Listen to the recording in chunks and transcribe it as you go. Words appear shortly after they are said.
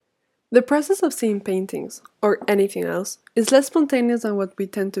The process of seeing paintings, or anything else, is less spontaneous than what we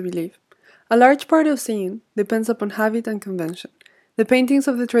tend to believe. A large part of seeing depends upon habit and convention. The paintings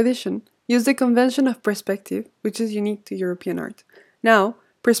of the tradition use the convention of perspective, which is unique to European art. Now,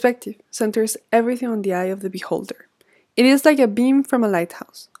 perspective centers everything on the eye of the beholder. It is like a beam from a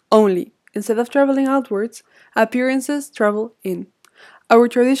lighthouse, only, instead of traveling outwards, appearances travel in. Our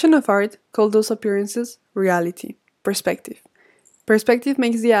tradition of art called those appearances reality, perspective. Perspective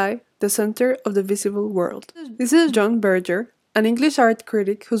makes the eye the center of the visible world. This is John Berger, an English art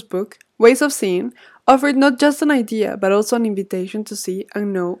critic whose book, Ways of Seeing, offered not just an idea but also an invitation to see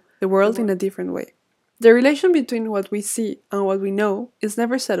and know the world in a different way. The relation between what we see and what we know is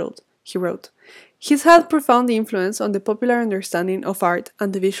never settled, he wrote. He's had profound influence on the popular understanding of art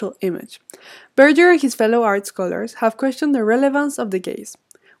and the visual image. Berger and his fellow art scholars have questioned the relevance of the gaze.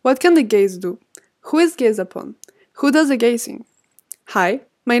 What can the gaze do? Who is gazed upon? Who does the gazing? Hi,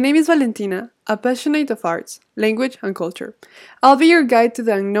 my name is Valentina, a passionate of arts, language, and culture. I'll be your guide to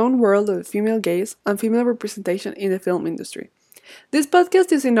the unknown world of the female gaze and female representation in the film industry. This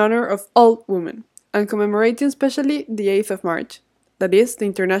podcast is in honor of all women, and commemorating especially the 8th of March, that is, the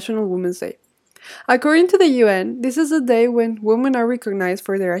International Women's Day. According to the UN, this is a day when women are recognized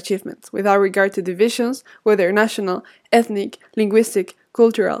for their achievements, without regard to divisions, whether national, ethnic, linguistic,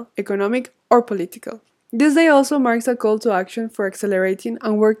 cultural, economic, or political. This day also marks a call to action for accelerating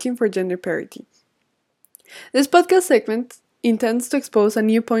and working for gender parity. This podcast segment intends to expose a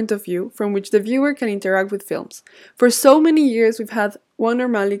new point of view from which the viewer can interact with films. For so many years, we've had one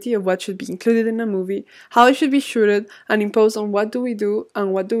normality of what should be included in a movie, how it should be shooted, and imposed on what do we do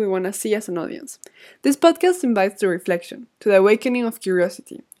and what do we want to see as an audience. This podcast invites to reflection, to the awakening of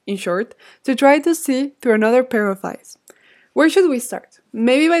curiosity. In short, to try to see through another pair of eyes. Where should we start?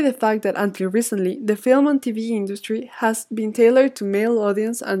 Maybe by the fact that until recently, the film and TV industry has been tailored to male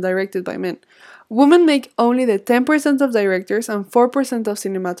audience and directed by men. Women make only the 10% of directors and 4% of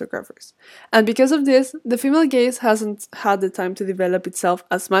cinematographers. And because of this, the female gaze hasn't had the time to develop itself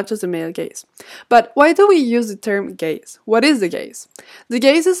as much as the male gaze. But why do we use the term gaze? What is the gaze? The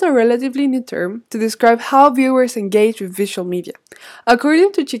gaze is a relatively new term to describe how viewers engage with visual media.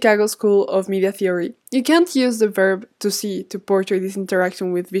 According to Chicago School of Media Theory, you can't use the verb to see to portray this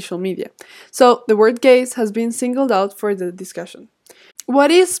interaction with visual media. So the word gaze has been singled out for the discussion.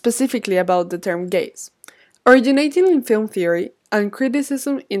 What is specifically about the term gaze? Originating in film theory and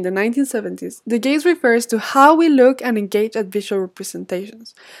criticism in the 1970s, the gaze refers to how we look and engage at visual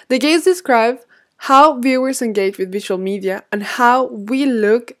representations. The gaze describes how viewers engage with visual media and how we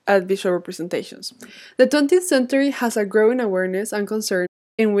look at visual representations. The 20th century has a growing awareness and concern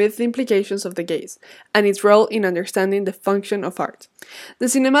with the implications of the gaze and its role in understanding the function of art. The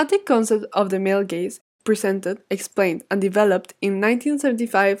cinematic concept of the male gaze presented, explained, and developed in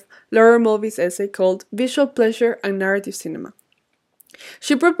 1975 Laura Mulvey's essay called Visual Pleasure and Narrative Cinema.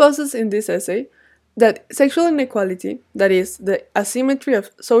 She proposes in this essay that sexual inequality, that is, the asymmetry of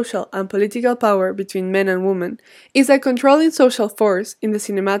social and political power between men and women, is a controlling social force in the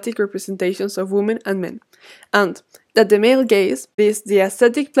cinematic representations of women and men, and that the male gaze, this the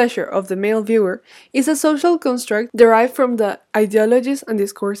aesthetic pleasure of the male viewer, is a social construct derived from the ideologies and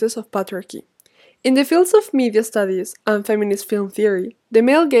discourses of patriarchy. In the fields of media studies and feminist film theory, the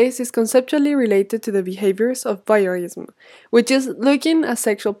male gaze is conceptually related to the behaviors of voyeurism, which is looking as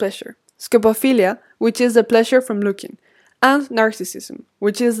sexual pleasure, scopophilia, which is the pleasure from looking, and narcissism,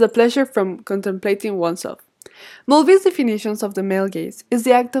 which is the pleasure from contemplating oneself. Mulvey's definitions of the male gaze is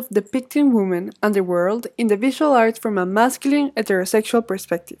the act of depicting women and the world in the visual art from a masculine heterosexual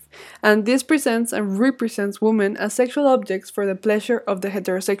perspective, and this presents and represents women as sexual objects for the pleasure of the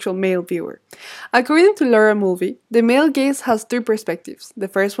heterosexual male viewer. According to Laura Mulvey, the male gaze has three perspectives. The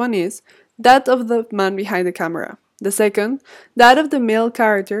first one is that of the man behind the camera. The second, that of the male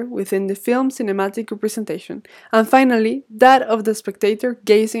character within the film's cinematic representation. And finally, that of the spectator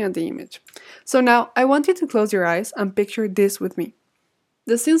gazing at the image. So now, I want you to close your eyes and picture this with me.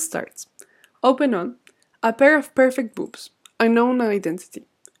 The scene starts. Open on. A pair of perfect boobs. Unknown identity.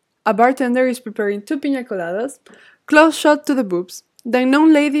 A bartender is preparing 2 piña coladas. Close shot to the boobs. The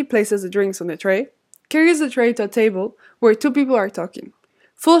unknown lady places the drinks on the tray. Carries the tray to a table where 2 people are talking.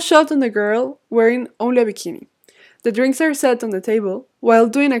 Full shot on the girl wearing only a bikini. The drinks are set on the table, while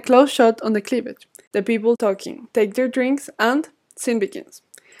doing a close shot on the cleavage. The people talking take their drinks and scene begins.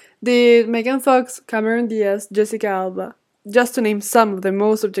 Did Megan Fox, Cameron Diaz, Jessica Alba, just to name some of the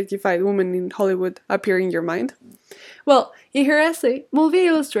most objectified women in Hollywood, appear in your mind? Well, in her essay, Mulvey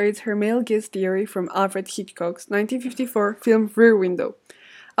illustrates her male gaze theory from Alfred Hitchcock's 1954 film Rear Window.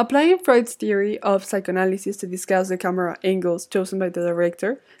 Applying Freud's theory of psychoanalysis to discuss the camera angles chosen by the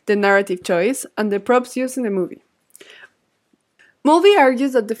director, the narrative choice, and the props used in the movie. Mulvey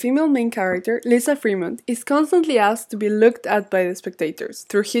argues that the female main character, Lisa Fremont, is constantly asked to be looked at by the spectators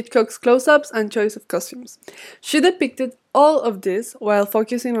through Hitchcock's close-ups and choice of costumes. She depicted all of this while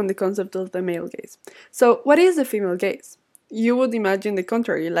focusing on the concept of the male gaze. So, what is the female gaze? You would imagine the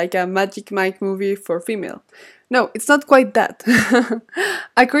contrary, like a Magic Mike movie for female. No, it's not quite that.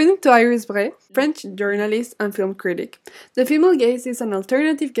 According to Iris Bray, French journalist and film critic, the female gaze is an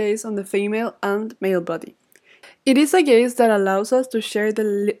alternative gaze on the female and male body. It is a gaze that allows us to share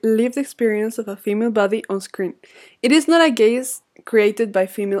the lived experience of a female body on screen. It is not a gaze created by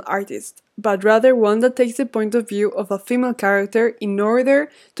female artists, but rather one that takes the point of view of a female character in order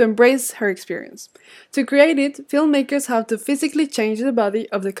to embrace her experience. To create it, filmmakers have to physically change the body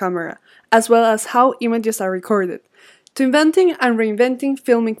of the camera, as well as how images are recorded, to inventing and reinventing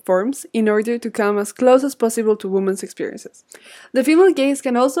filmic forms in order to come as close as possible to women's experiences. The female gaze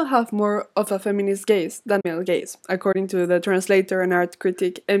can also have more of a feminist gaze than male gaze, according to the translator and art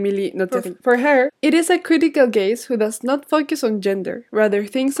critic Emily Noteri. For her, it is a critical gaze who does not focus on gender, rather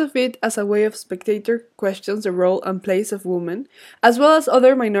thinks of it as a way of spectator questions the role and place of women, as well as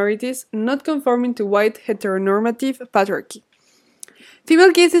other minorities not conforming to white heteronormative patriarchy.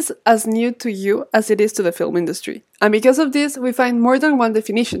 Female gaze is as new to you as it is to the film industry, and because of this, we find more than one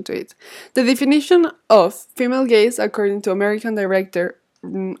definition to it. The definition of female gaze, according to American director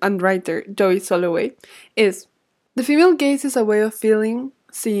and writer Joey Soloway, is: the female gaze is a way of feeling,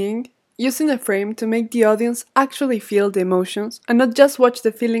 seeing, using a frame to make the audience actually feel the emotions and not just watch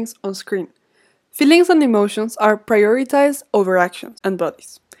the feelings on screen. Feelings and emotions are prioritized over actions and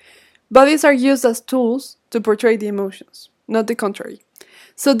bodies. Bodies are used as tools to portray the emotions, not the contrary.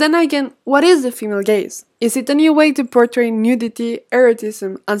 So then again, what is the female gaze? Is it a new way to portray nudity,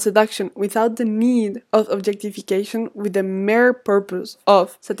 erotism, and seduction without the need of objectification with the mere purpose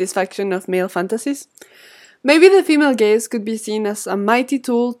of satisfaction of male fantasies? Maybe the female gaze could be seen as a mighty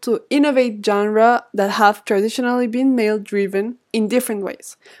tool to innovate genres that have traditionally been male-driven in different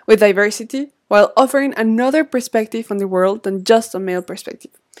ways, with diversity, while offering another perspective on the world than just a male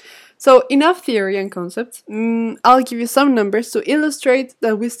perspective. So, enough theory and concepts. I'll give you some numbers to illustrate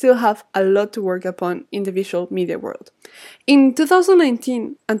that we still have a lot to work upon in the visual media world. In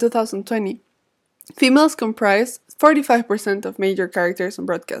 2019 and 2020, females comprised 45% of major characters on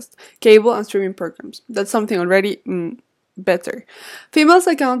broadcast, cable, and streaming programs. That's something already better. Females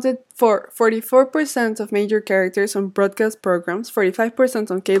accounted for 44% of major characters on broadcast programs,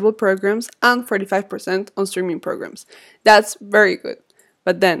 45% on cable programs, and 45% on streaming programs. That's very good.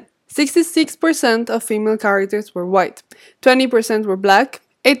 But then, 66% of female characters were white, 20% were black,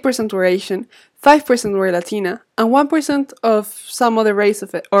 8% were Asian, 5% were Latina, and 1% of some other race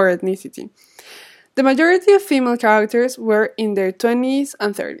or ethnicity. The majority of female characters were in their 20s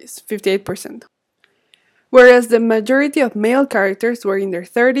and 30s, 58%, whereas the majority of male characters were in their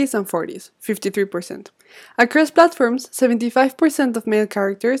 30s and 40s, 53%. Across platforms, 75% of male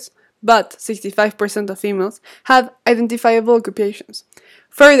characters, but 65% of females, have identifiable occupations.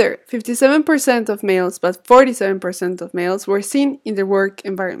 Further, 57% of males but 47% of males were seen in the work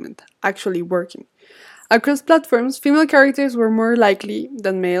environment, actually working. Across platforms, female characters were more likely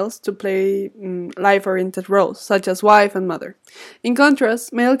than males to play life-oriented roles, such as wife and mother. In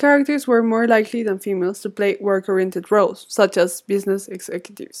contrast, male characters were more likely than females to play work-oriented roles, such as business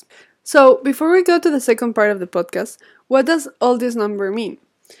executives. So, before we go to the second part of the podcast, what does all this number mean?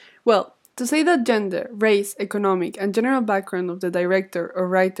 Well, to say that gender, race, economic, and general background of the director or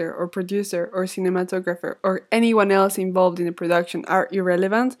writer or producer or cinematographer or anyone else involved in the production are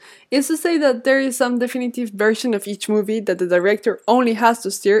irrelevant is to say that there is some definitive version of each movie that the director only has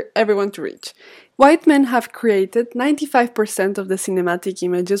to steer everyone to reach. White men have created 95% of the cinematic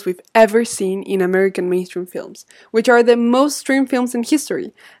images we've ever seen in American mainstream films, which are the most streamed films in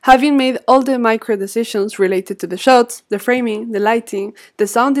history, having made all the micro decisions related to the shots, the framing, the lighting, the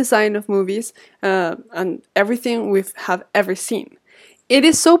sound design of movies, and everything we have ever seen. It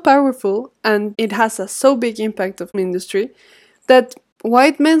is so powerful and it has a so big impact on the industry that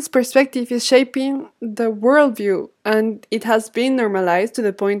white men's perspective is shaping the worldview, and it has been normalized to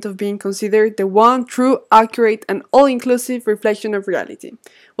the point of being considered the one true, accurate, and all-inclusive reflection of reality.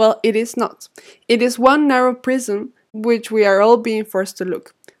 Well, it is not. It is one narrow prism which we are all being forced to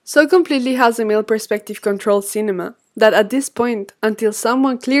look. So completely has the male perspective controlled cinema that at this point, until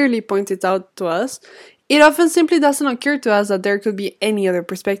someone clearly points it out to us, It often simply doesn't occur to us that there could be any other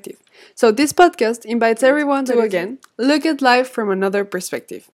perspective. So this podcast invites everyone to again look at life from another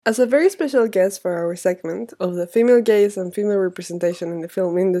perspective. As a very special guest for our segment of the female gaze and female representation in the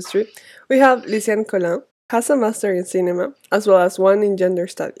film industry, we have Lysiane Collin, has a master in cinema as well as one in gender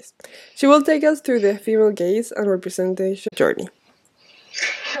studies. She will take us through the female gaze and representation journey.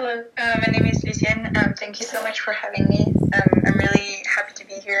 Hello, my name is Lysiane. Thank you so much for having me. I'm really happy to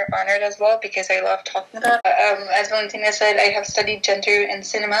be here, honored as well, because I love talking about it. As Valentina said, I have studied gender in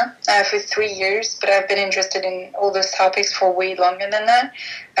cinema for 3 years, but I've been interested in all those topics for way longer than that.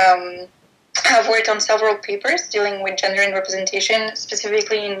 I've worked on several papers dealing with gender and representation,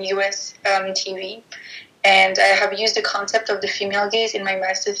 specifically in US TV, and I have used the concept of the female gaze in my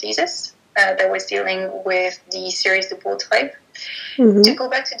master thesis that was dealing with the series The Bold Type. Mm-hmm. To go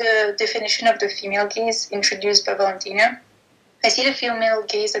back to the definition of the female gaze introduced by Valentina, I see the female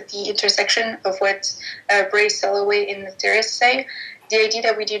gaze at the intersection of what Bray Soloway and Theris say, the idea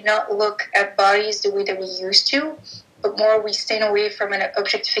that we do not look at bodies the way that we used to, but more we stay away from an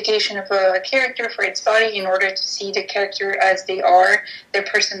objectification of a character for its body in order to see the character as they are, their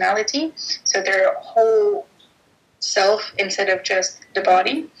personality, so their whole self instead of just the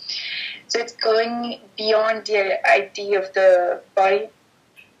body. So it's going beyond the idea of the body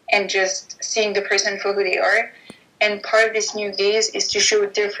and just seeing the person for who they are. And part of this new gaze is to show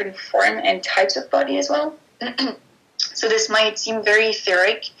different form and types of body as well. So this might seem very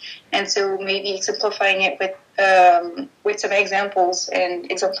etheric, and so maybe exemplifying it with some examples and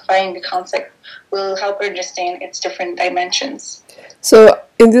exemplifying the concept will help understand its different dimensions. So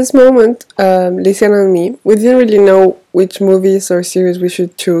in this moment, Lysiane and me, we didn't really know which movies or series we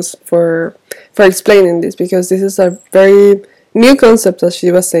should choose for explaining this, because this is a very new concept, as she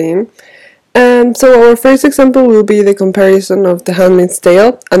was saying. So our first example will be the comparison of The Handmaid's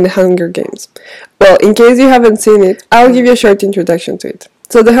Tale and The Hunger Games. Well, in case you haven't seen it, I'll give you a short introduction to it.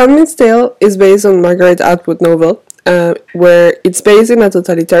 So The Handmaid's Tale is based on Margaret Atwood novel, where it's based in a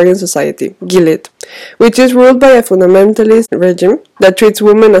totalitarian society, Gilead, which is ruled by a fundamentalist regime that treats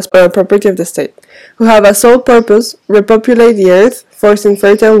women as property of the state, who have a sole purpose: repopulate the earth, forcing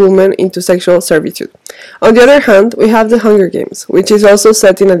fertile women into sexual servitude. On the other hand, we have The Hunger Games, which is also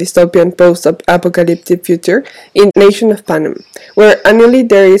set in a dystopian post-apocalyptic future in the nation of Panem, where annually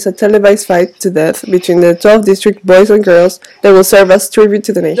there is a televised fight to death between the 12 district boys and girls that will serve as tribute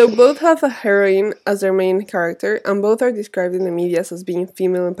to the nation. Though both have a heroine as their main character, and both are described in the media as being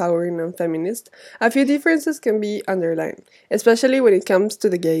female empowering and feminist, a few differences can be underlined, especially when it comes to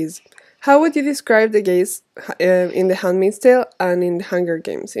the gaze. How would you describe the gaze in The Handmaid's Tale and in The Hunger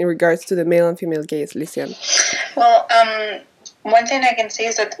Games in regards to the male and female gaze, Lysiane? Well, one thing I can say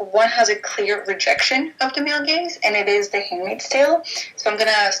is that one has a clear rejection of the male gaze, and it is The Handmaid's Tale. So I'm going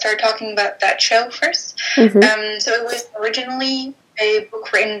to start talking about that show first. Mm-hmm. So it was originally a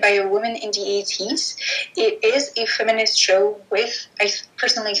book written by a woman in the 80s. It is a feminist show with, I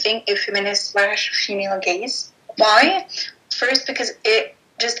personally think, a feminist/female gaze. Why? First, because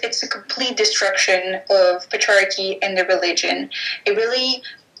it's a complete destruction of patriarchy and the religion. It really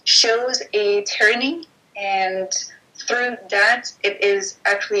shows a tyranny, and through that, it is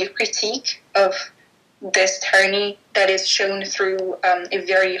actually a critique of this tyranny that is shown through a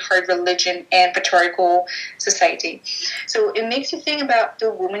very hard religion and patriarchal society. So it makes you think about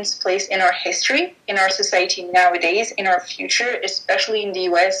the woman's place in our history, in our society nowadays, in our future, especially in the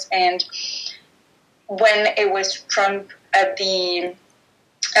US, and when it was Trump at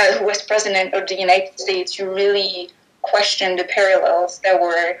who was president of the United States, you really questioned the parallels that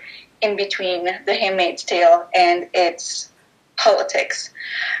were in between The Handmaid's Tale and its politics.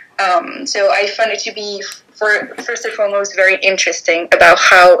 So I found it to be, first and foremost, very interesting about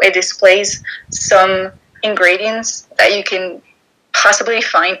how it displays some ingredients that you can possibly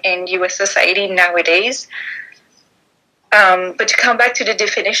find in U.S. society nowadays. But to come back to the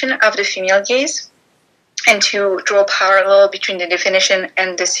definition of the female gaze, and to draw a parallel between the definition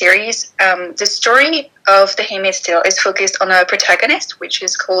and the series, the story of The Handmaid's Tale is focused on a protagonist, which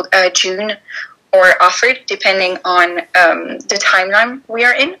is called June or Offred, depending on the timeline we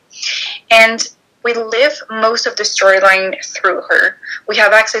are in. And we live most of the storyline through her. We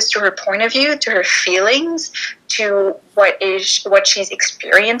have access to her point of view, to her feelings, to what she's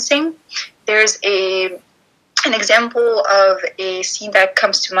experiencing. There's an example of a scene that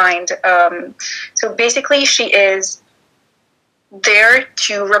comes to mind. So basically, she is there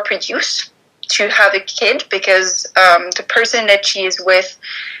to reproduce, to have a kid, because the person that she is with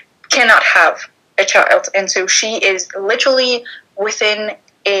cannot have a child. And so she is literally within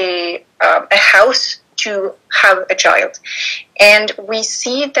a house to have a child. And we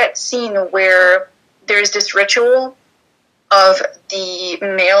see that scene where there's this ritual of the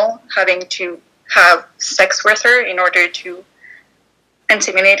male having to have sex with her in order to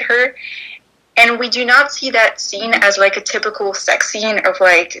intimidate her. And we do not see that scene as like a typical sex scene of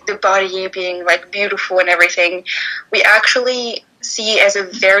like the body being like beautiful and everything. We actually see as a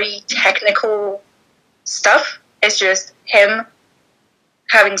very technical stuff. It's just him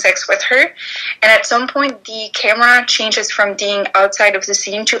having sex with her. And at some point the camera changes from being outside of the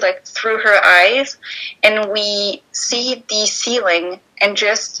scene to like through her eyes, and we see the ceiling and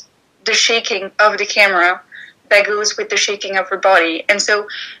just the shaking of the camera that goes with the shaking of her body. And so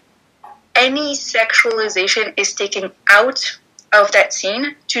any sexualization is taken out of that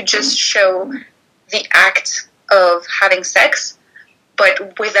scene to just show the act of having sex,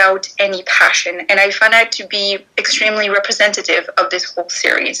 but without any passion. And I find that to be extremely representative of this whole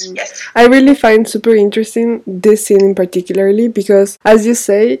series. Yes. I really find super interesting this scene in particularly because, as you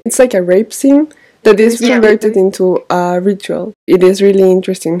say, it's like a rape scene that is converted into a ritual. It is really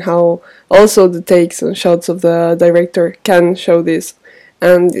interesting how also the takes and shots of the director can show this.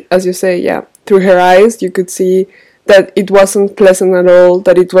 And as you say, yeah, through her eyes, you could see that it wasn't pleasant at all,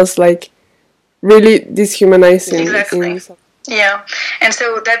 that it was like really dehumanizing. Exactly. Yeah, and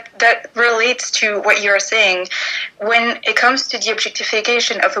so that relates to what you're saying. When it comes to the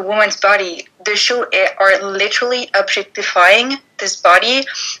objectification of a woman's body, the show are literally objectifying this body,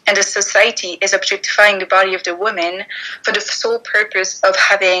 and the society is objectifying the body of the woman for the sole purpose of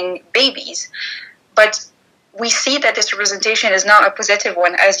having babies. But we see that this representation is not a positive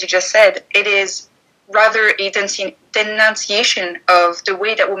one, as you just said. It is rather a denunciation of the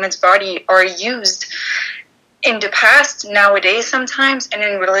way that women's body are used in the past, nowadays sometimes, and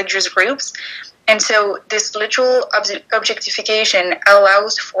in religious groups. And so this literal objectification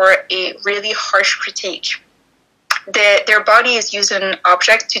allows for a really harsh critique. Their body is used as an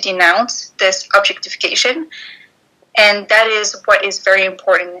object to denounce this objectification, and that is what is very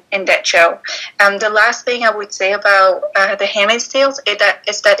important in that show. The last thing I would say about The Handmaid's Tale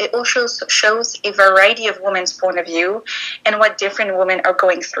is that it also shows a variety of women's point of view and what different women are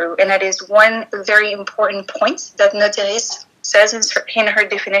going through. And that is one very important point that Notaris says in her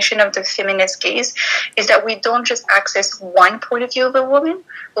definition of the feminist gaze, is that we don't just access one point of view of a woman,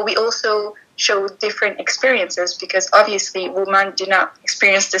 but we also show different experiences, because obviously women do not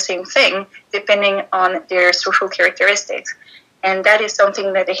experience the same thing depending on their social characteristics. And that is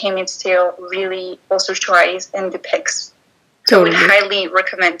something that The Handmaid's Tale really also tries and depicts. So I would highly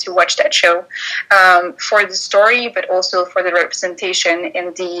recommend to watch that show for the story, but also for the representation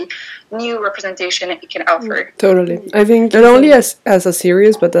and the new representation it can offer. Totally. I think not only as a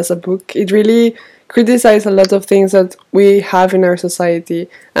series, but as a book, it really criticizes a lot of things that we have in our society.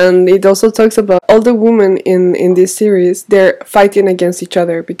 And it also talks about all the women in this series, they're fighting against each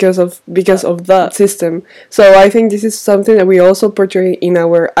other because of the system. So I think this is something that we also portray in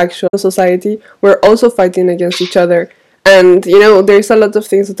our actual society. We're also fighting against each other. And, you know, there's a lot of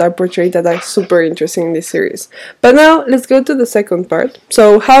things that are portrayed that are super interesting in this series. But now, let's go to the second part.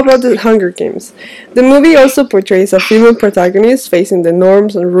 So, how about the Hunger Games? The movie also portrays a female protagonist facing the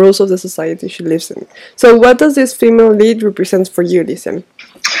norms and rules of the society she lives in. So, what does this female lead represent for you, Lysian?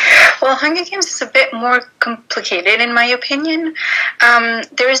 Well, Hunger Games is a bit more complicated, in my opinion.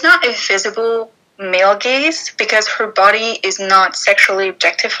 There is not a visible male gaze because her body is not sexually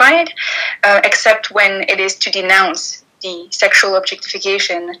objectified, except when it is to denounce the sexual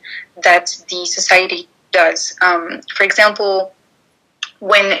objectification that the society does. For example,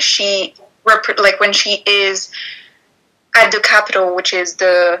 when she is at the capital, which is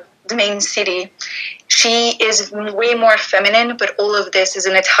the main city, she is way more feminine, but all of this is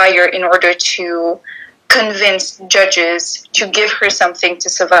an attire in order to convince judges to give her something to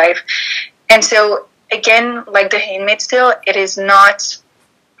survive. And so, again, like The Handmaid's Tale, it is not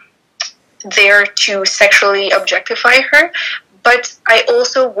there to sexually objectify her, but I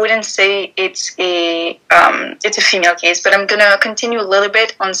also wouldn't say it's a female gaze. But I'm gonna continue a little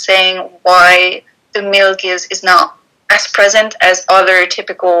bit on saying why the male gaze is not as present as other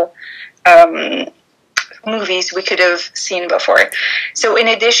typical movies we could have seen before. So in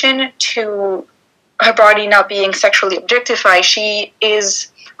addition to her body not being sexually objectified,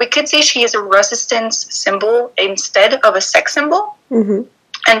 we could say she is a resistance symbol instead of a sex symbol. Mm-hmm.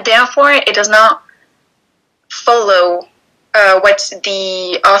 And therefore, it does not follow what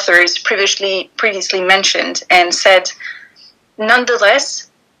the authors previously mentioned and said.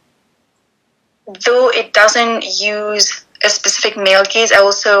 Nonetheless, though it doesn't use a specific male gaze,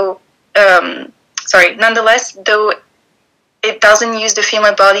 nonetheless, though it doesn't use the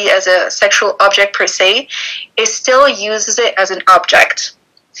female body as a sexual object per se, it still uses it as an object.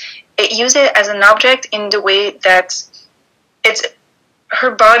 it uses it as an object in the way that it's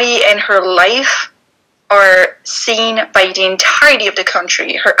her body and her life are seen by the entirety of the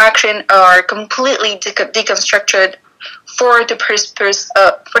country. Her actions are completely deconstructed for the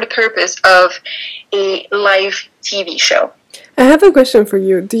purpose of a live TV show. I have a question for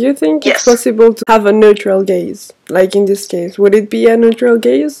you. Do you think it's possible to have a neutral gaze? Like in this case, would it be a neutral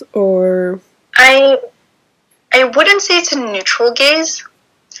gaze or? I wouldn't say it's a neutral gaze,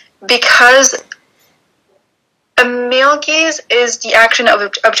 because a male gaze is the action of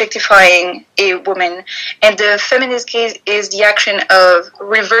objectifying a woman, and the feminist gaze is the action of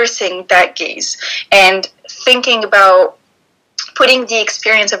reversing that gaze and thinking about putting the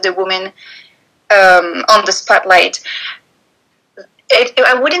experience of the woman on the spotlight.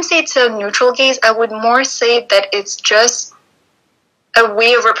 I wouldn't say it's a neutral gaze. I would more say that it's just a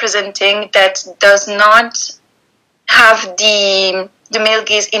way of representing that does not have the male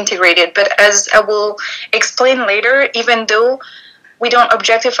gaze integrated. But as I will explain later, even though we don't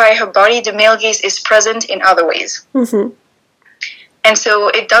objectify her body, the male gaze is present in other ways. Mm-hmm. And so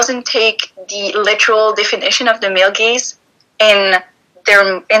it doesn't take the literal definition of the male gaze in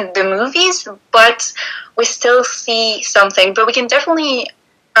the movies, but we still see something. But we can definitely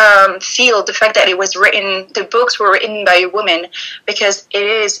feel the fact that the books were written by a woman, because it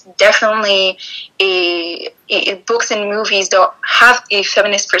is definitely books and movies that have a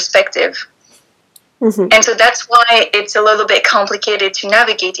feminist perspective. Mm-hmm. And so that's why it's a little bit complicated to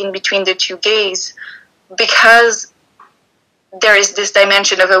navigate in between the two gaze, because there is this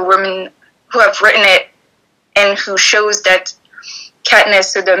dimension of a woman who have written it and who shows that Katniss,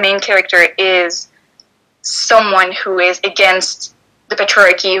 so the main character, is someone who is against the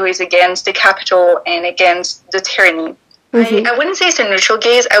patriarchy, who is against the capital and against the tyranny. Mm-hmm. I wouldn't say it's a neutral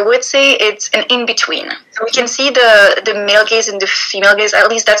gaze. I would say it's an in-between. So we can see the male gaze and the female gaze. At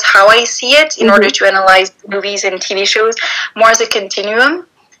least that's how I see it in order to analyze movies and TV shows, more as a continuum.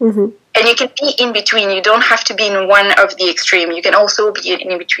 Mm-hmm. And you can be in between. You don't have to be in one of the extreme. You can also be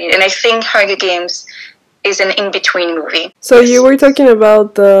in between. And I think Hunger Games is an in-between movie. So you were talking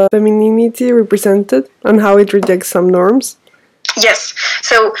about the femininity represented and how it rejects some norms? Yes.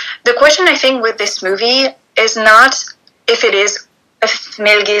 So the question, I think, with this movie is not if it is a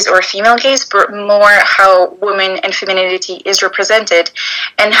male gaze or a female gaze, but more how woman and femininity is represented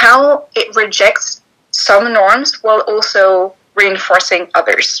and how it rejects some norms while also reinforcing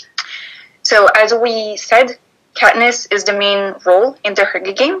others. So as we said, Katniss is the main role in the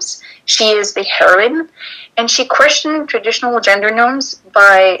Hunger Games. She is the heroine, and she questioned traditional gender norms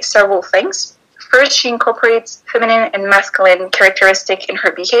by several things. First, she incorporates feminine and masculine characteristics in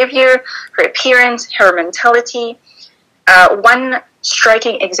her behavior, her appearance, her mentality. One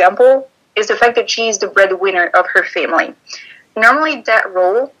striking example is the fact that she is the breadwinner of her family. Normally, that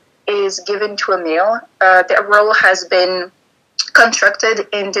role is given to a male. That role has been constructed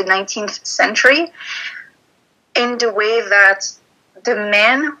in the 19th century in the way that the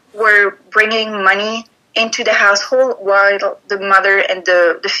men were bringing money into the household while the mother and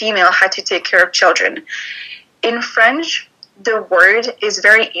the female had to take care of children. In French, the word is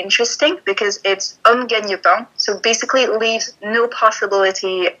very interesting because it's homme gagne-pain, so basically it leaves no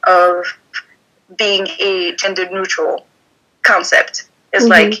possibility of being a gender-neutral concept. It's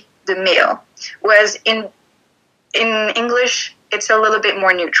like the male. Whereas in English, it's a little bit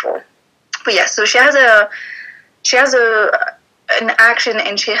more neutral. But yeah, so she has an action,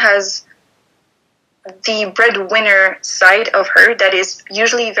 and she has the breadwinner side of her that is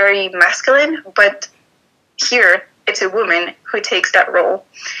usually very masculine, but here it's a woman who takes that role.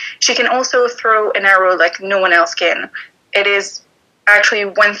 She can also throw an arrow like no one else can. It is actually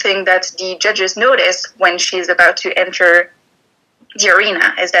one thing that the judges notice when she's about to enter the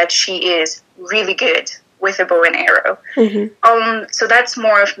arena, is that she is really good with a bow and arrow. So that's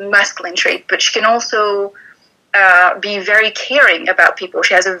more of a masculine trait, but she can also be very caring about people.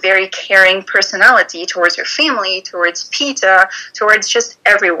 She has a very caring personality towards her family, towards Peeta, towards just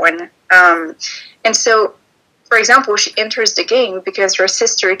everyone. And so, for example, she enters the game because her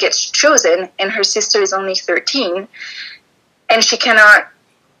sister gets chosen, and her sister is only 13, and she cannot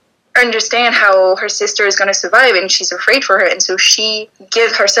understand how her sister is going to survive, and she's afraid for her, and so she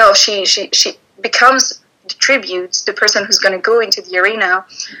gives herself, she becomes the tribute, the person who's going to go into the arena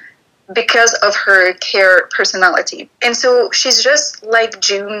because of her care personality. And so she's just like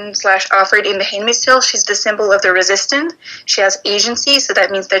June/Alfred in The Handmaid's Tale. She's the symbol of the resistant. She has agency, so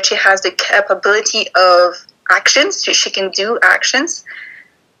that means that she has the capability of actions. She can do actions.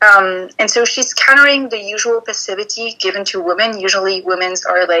 And so she's countering the usual passivity given to women. Usually women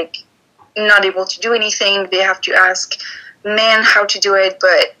are like not able to do anything. They have to ask men how to do it,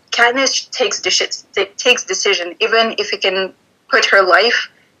 but Katniss takes decision, even if it can put her life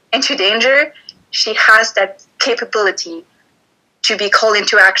into danger. She has that capability to be called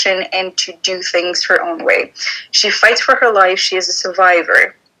into action and to do things her own way. She fights for her life. She is a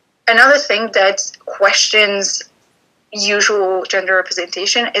survivor. Another thing that questions usual gender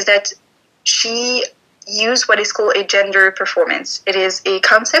representation is that she used what is called a gender performance. It is a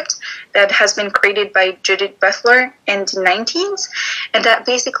concept that has been created by Judith Butler in the 19s, and that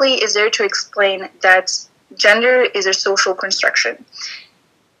basically is there to explain that gender is a social construction.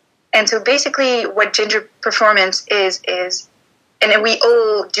 And so basically what gender performance is, and we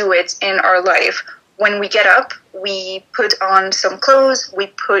all do it in our life. When we get up, we put on some clothes, we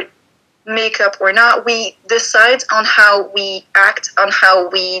put makeup or not, we decide on how we act, on how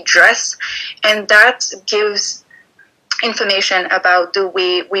we dress, and that gives information about the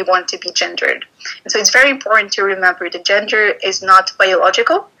way we want to be gendered. And so it's very important to remember that gender is not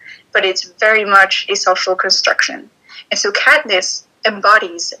biological, but it's very much a social construction. And so Katniss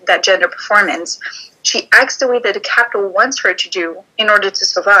embodies that gender performance. She acts the way that the Capitol wants her to do in order to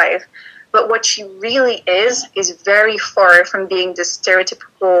survive. But what she really is very far from being this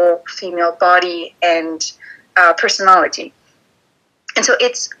stereotypical female body and personality. And so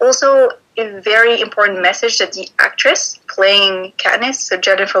it's also a very important message that the actress playing Katniss, so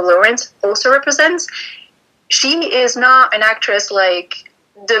Jennifer Lawrence, also represents. She is not an actress like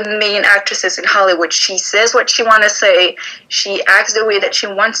the main actresses in Hollywood. She says what she wants to say. She acts the way that she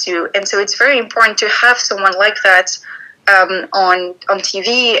wants to. And so it's very important to have someone like that on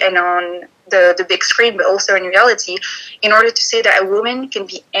TV and on the big screen, but also in reality, in order to say that a woman can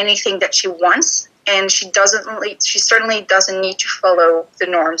be anything that she wants, and she certainly doesn't need to follow the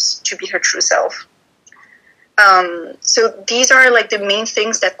norms to be her true self. So these are like the main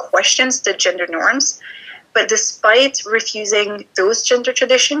things that questions the gender norms. But despite refusing those gender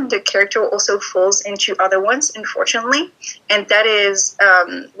traditions, the character also falls into other ones, unfortunately. And that is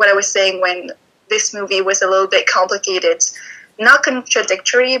what I was saying when this movie was a little bit complicated. Not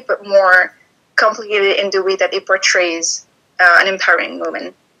contradictory, but more complicated in the way that it portrays an empowering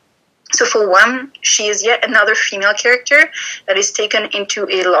woman. So for one, she is yet another female character that is taken into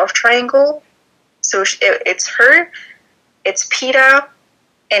a love triangle. So it's her, it's Peeta,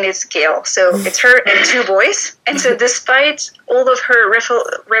 and it's Gale. So it's her and two boys. And so despite all of her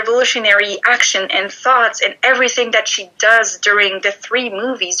revolutionary action and thoughts and everything that she does during the 3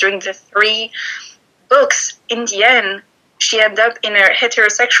 movies, during the 3 books, in the end, she ends up in a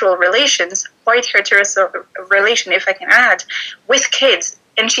heterosexual relations, white heterosexual relation, if I can add, with kids.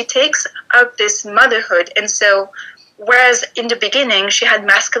 And she takes up this motherhood. And so, whereas in the beginning she had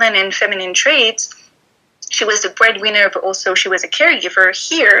masculine and feminine traits, she was the breadwinner, but also she was a caregiver.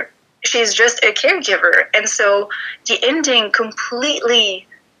 Here, she's just a caregiver. And so the ending completely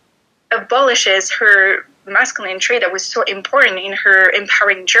abolishes her masculine trait that was so important in her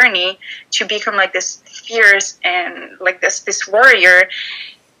empowering journey to become like this fierce and like this warrior.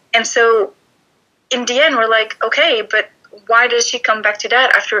 And so in the end, we're like, okay, but why does she come back to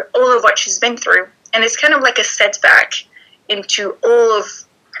that after all of what she's been through? And it's kind of like a setback into all of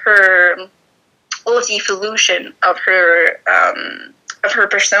the evolution of her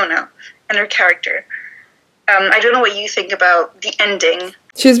persona and her character. I don't know what you think about the ending.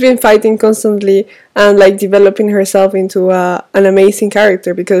 She's been fighting constantly and like developing herself into an amazing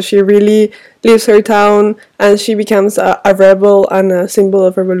character, because she really leaves her town and she becomes a rebel and a symbol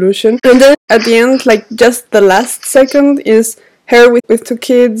of revolution. And then at the end, like just the last second is her with 2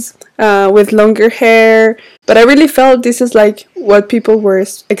 kids, with longer hair. But I really felt this is like what people were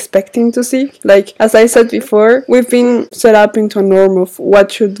expecting to see. Like, as I said before, we've been set up into a norm of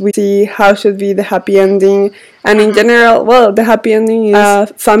what should we see, how should be the happy ending. And in general, well, the happy ending is a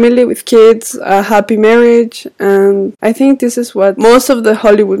family with kids, a happy marriage. And I think this is what most of the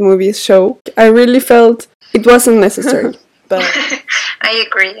Hollywood movies show. I really felt it wasn't necessary. But I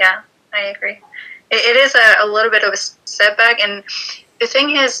agree, yeah. I agree. It is a little bit of a setback, and the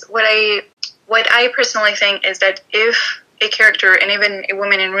thing is, what I personally think is that if a character, and even a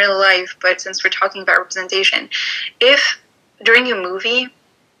woman in real life, but since we're talking about representation, if during a movie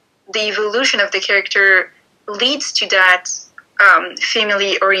the evolution of the character leads to that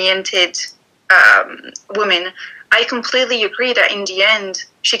female-oriented woman, I completely agree that in the end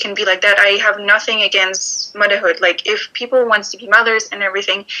she can be like that. I have nothing against motherhood. Like, if people want to be mothers and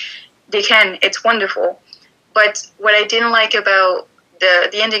everything, they can. It's wonderful. But what I didn't like about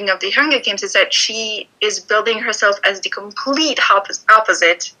the ending of the Hunger Games is that she is building herself as the complete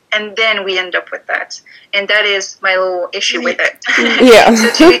opposite, and then we end up with that. And that is my little issue with it. Yeah.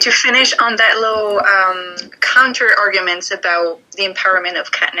 So to finish on that little counter arguments about the empowerment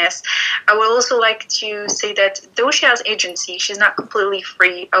of Katniss, I would also like to say that though she has agency, she's not completely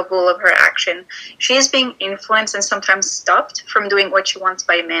free of all of her action. She is being influenced and sometimes stopped from doing what she wants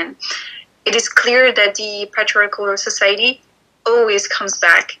by men. It is clear that the patriarchal society always comes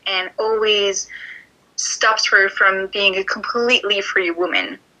back and always stops her from being a completely free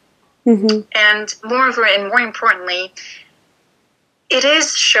woman. Mm-hmm. And moreover, and more importantly, it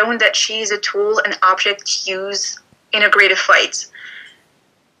is shown that she is a tool, an object to use in a greater fight.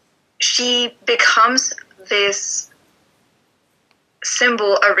 She becomes this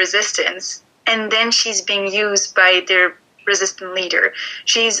symbol of resistance, and then she's being used by their resistant leader.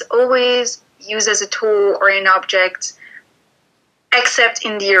 She's always used as a tool or an object, except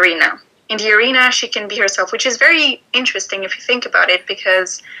in the arena. In the arena, she can be herself, which is very interesting if you think about it,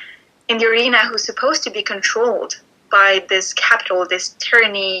 because in the arena, who's supposed to be controlled by this capital, this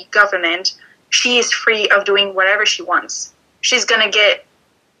tyranny government, she is free of doing whatever she wants. She's going to get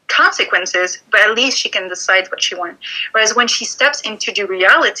consequences, but at least she can decide what she wants. Whereas when she steps into the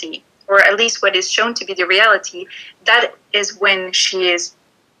reality, or at least what is shown to be the reality, that is when she is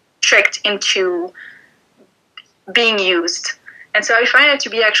tricked into being used. And so I find it to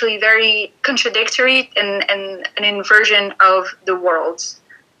be actually very contradictory and an inversion of the worlds.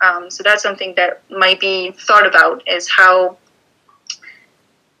 So that's something that might be thought about, is how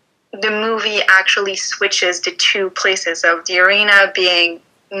the movie actually switches the two places of the arena being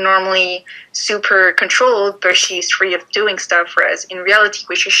normally super controlled, but she's free of doing stuff, whereas in reality,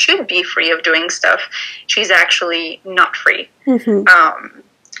 where she should be free of doing stuff, she's actually not free. Mm-hmm.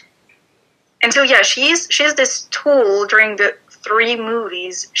 And so, yeah, she is this tool during the 3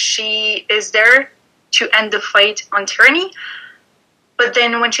 movies. She is there to end the fight on tyranny, but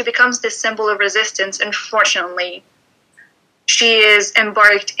then when she becomes this symbol of resistance, unfortunately, she is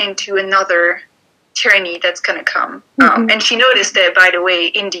embarked into another tyranny that's going to come. Mm-hmm. And she noticed it, by the way,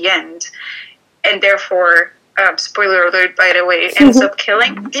 in the end. And therefore, spoiler alert, by the way, ends up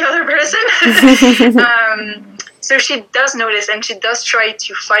killing the other person. So she does notice, and she does try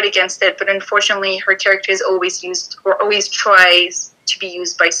to fight against it, but unfortunately her character is always used, or always tries to be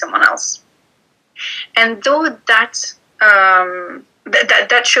used by someone else. And though that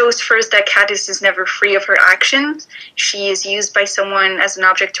shows first that Katniss is never free of her actions, she is used by someone as an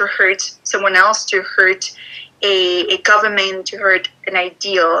object to hurt someone else, to hurt a government, to hurt an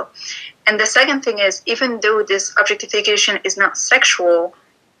ideal. And the second thing is, even though this objectification is not sexual,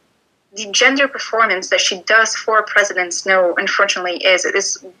 the gender performance that she does for President Snow, unfortunately,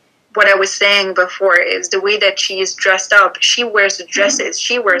 is what I was saying before, is the way that she is dressed up. She wears dresses,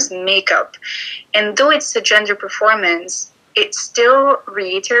 she wears makeup. And though it's a gender performance, it still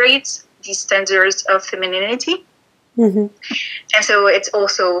reiterates these standards of femininity. Mm-hmm. And so it's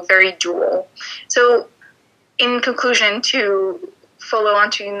also very dual. So in conclusion, to follow on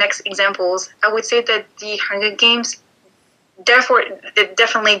to next examples, I would say that the Hunger Games, therefore, it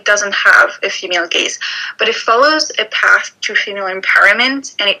definitely doesn't have a female gaze, but it follows a path to female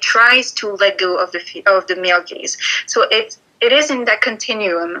empowerment, and it tries to let go of the male gaze. So it is in that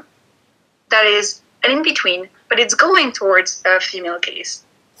continuum that is an in-between, but it's going towards a female gaze,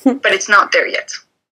 but it's not there yet.